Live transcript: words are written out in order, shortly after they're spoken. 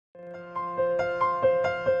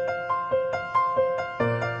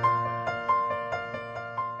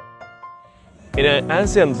In an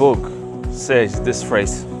ancient book says this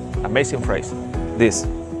phrase, amazing phrase, this,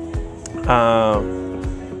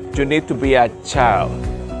 you need to be a child.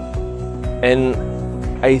 And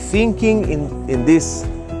I thinking in this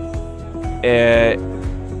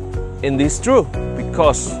truth,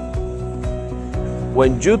 because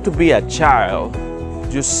when you to be a child,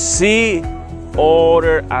 you see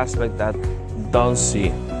other aspect that don't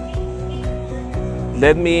see.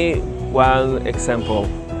 Let me one example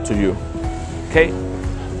to you. Okay,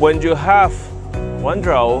 when you have one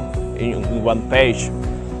draw in one page,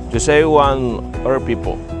 you say one other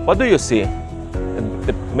people, what do you see? And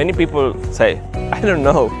many people say, I don't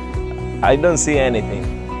know, I don't see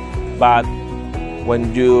anything. But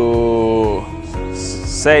when you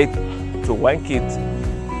say to one kid,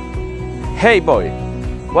 hey boy,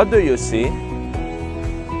 what do you see?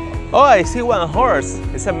 Oh, I see one horse,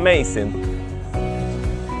 it's amazing.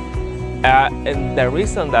 And the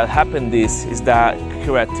reason that happened this is the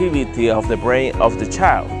creativity of the brain of the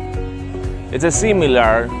child. It's a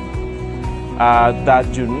similar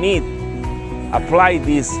that you need apply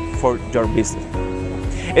this for your business.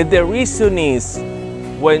 And the reason is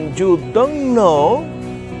when you don't know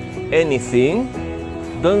anything,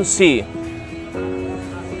 don't see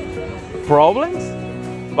problems,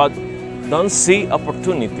 but don't see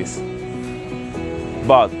opportunities.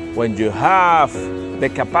 But when you have the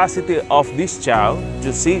capacity of this child,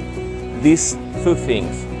 you see these two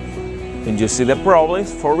things. And you see the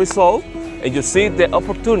problems for resolve, and you see the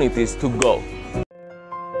opportunities to go.